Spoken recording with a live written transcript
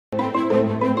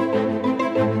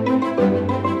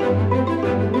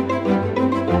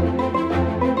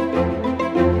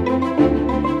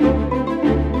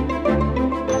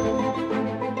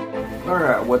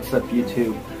What's up,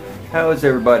 YouTube? How is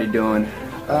everybody doing?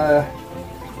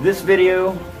 This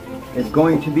video is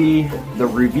going to be the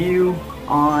review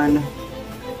on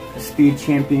the Speed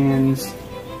Champions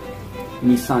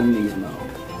Nissan Nismo.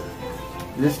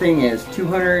 This thing is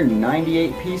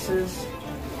 298 pieces.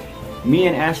 Me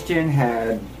and Ashton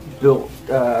had built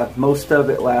most of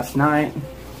it last night.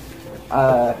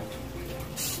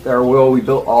 We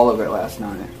built all of it last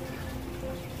night.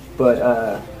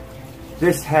 But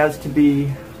this has to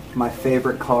be my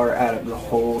favorite car out of the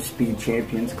whole Speed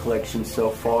Champions collection so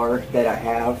far that I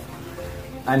have.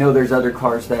 I know there's other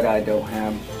cars that I don't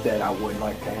have that I would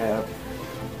like to have.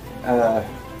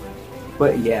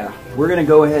 But yeah, we're going to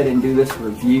go ahead and do this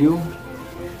review.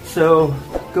 So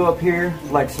go up here,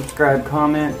 like, subscribe,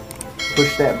 comment,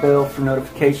 push that bell for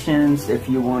notifications if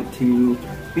you want to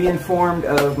be informed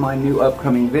of my new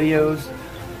upcoming videos.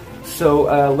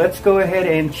 So let's go ahead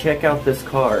and check out this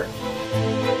car.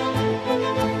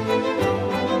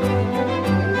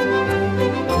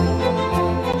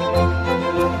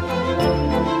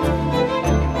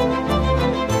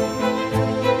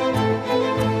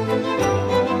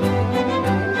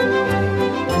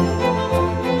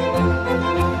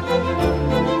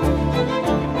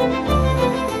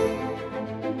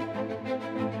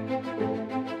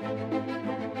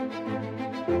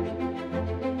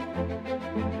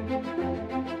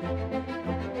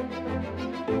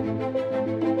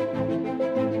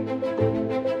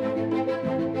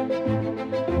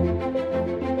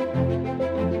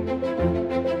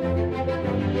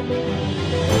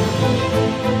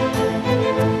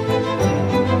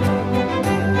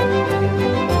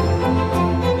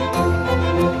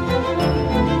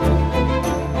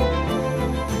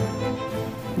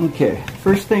 Okay,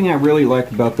 first thing I really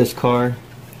like about this car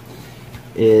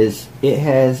is it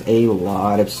has a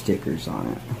lot of stickers on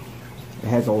it. It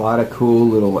has a lot of cool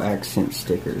little accent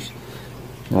stickers,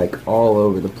 like all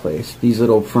over the place. These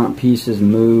little front pieces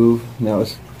move. That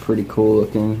was pretty cool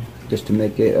looking, just to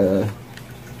make it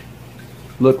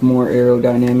look more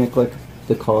aerodynamic like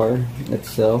the car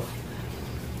itself.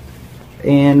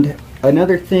 And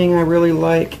another thing I really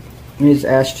like is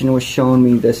Ashton was showing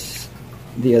me this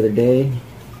the other day,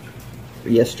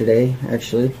 yesterday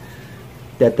actually,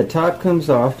 that the top comes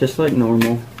off just like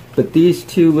normal, but these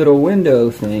two little window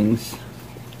things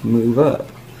move up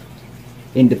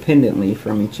independently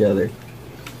from each other.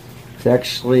 It's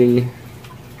actually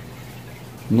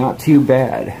not too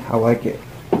bad. I like it.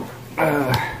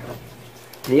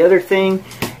 The other thing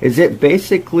is it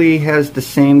basically has the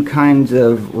same kinds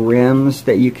of rims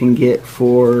that you can get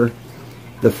for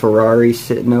the Ferrari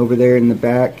sitting over there in the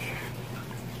back,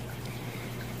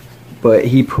 but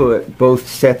he put both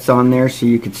sets on there so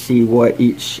you could see what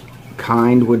each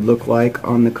kind would look like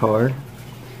on the car.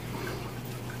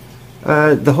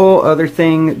 The whole other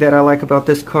thing that I like about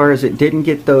this car is it didn't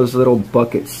get those little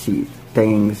bucket seat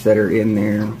things that are in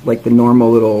there, like the normal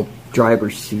little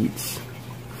driver's seats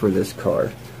for this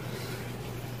car.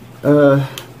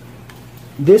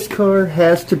 This car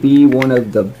has to be one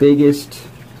of the biggest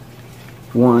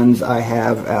ones I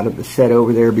have out of the set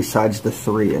over there, besides the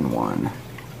 3-in-1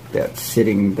 that's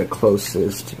sitting the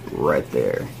closest right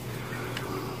there.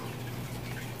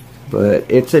 But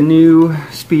it's a new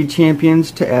Speed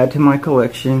Champions to add to my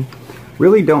collection.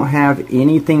 Really don't have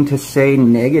anything to say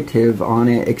negative on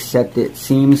it, except it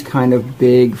seems kind of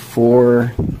big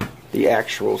for the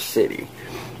actual city.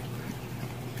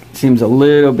 It seems a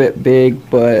little bit big,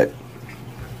 but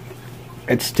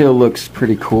it still looks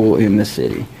pretty cool in the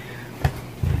city.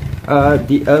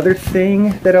 The other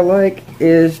thing that I like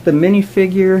is the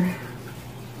minifigure.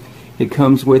 It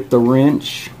comes with the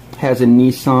wrench, has a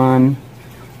Nissan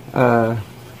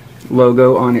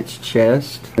logo on its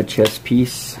chest, a chest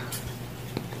piece,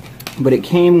 but it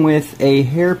came with a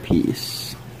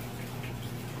hairpiece,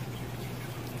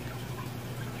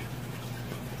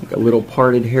 like a little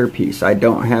parted hairpiece. I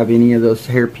don't have any of those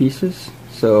hair pieces,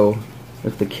 so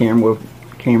if the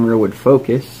camera would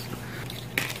focus.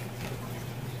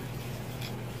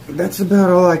 That's about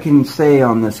all I can say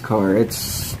on this car.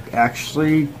 It's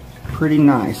actually pretty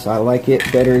nice. I like it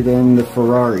better than the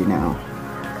Ferrari now.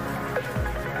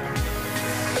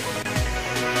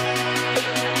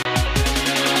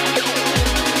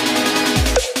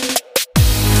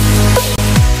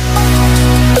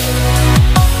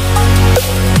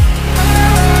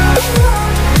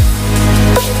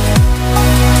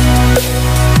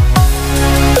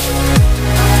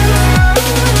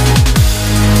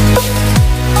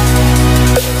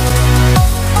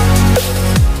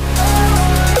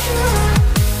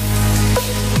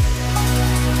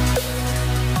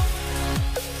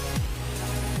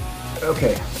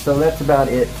 Okay, so that's about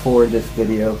it for this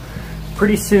video.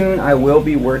 pretty soon I will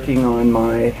be working on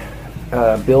my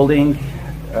building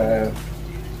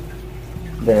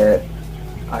that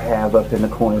I have up in the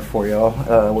corner for y'all,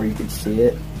 where you can see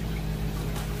it.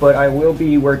 But I will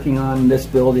be working on this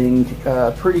building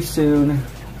pretty soon.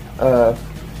 The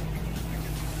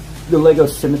Lego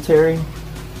cemetery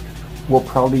will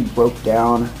probably be broke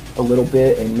down a little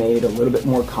bit and made a little bit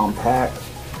more compact.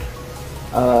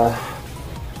 The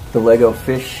Lego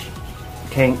fish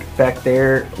tank back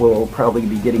there will probably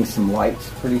be getting some lights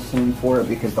pretty soon for it,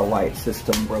 because the light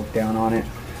system broke down on it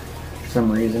for some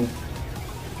reason.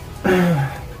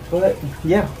 But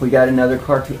yeah, we got another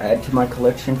car to add to my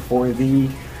collection for the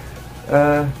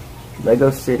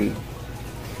Lego City.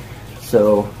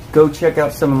 So go check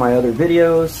out some of my other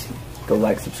videos. Go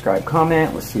like, subscribe,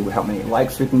 comment. Let's see how many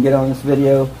likes we can get on this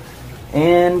video.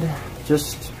 And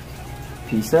just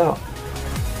peace out.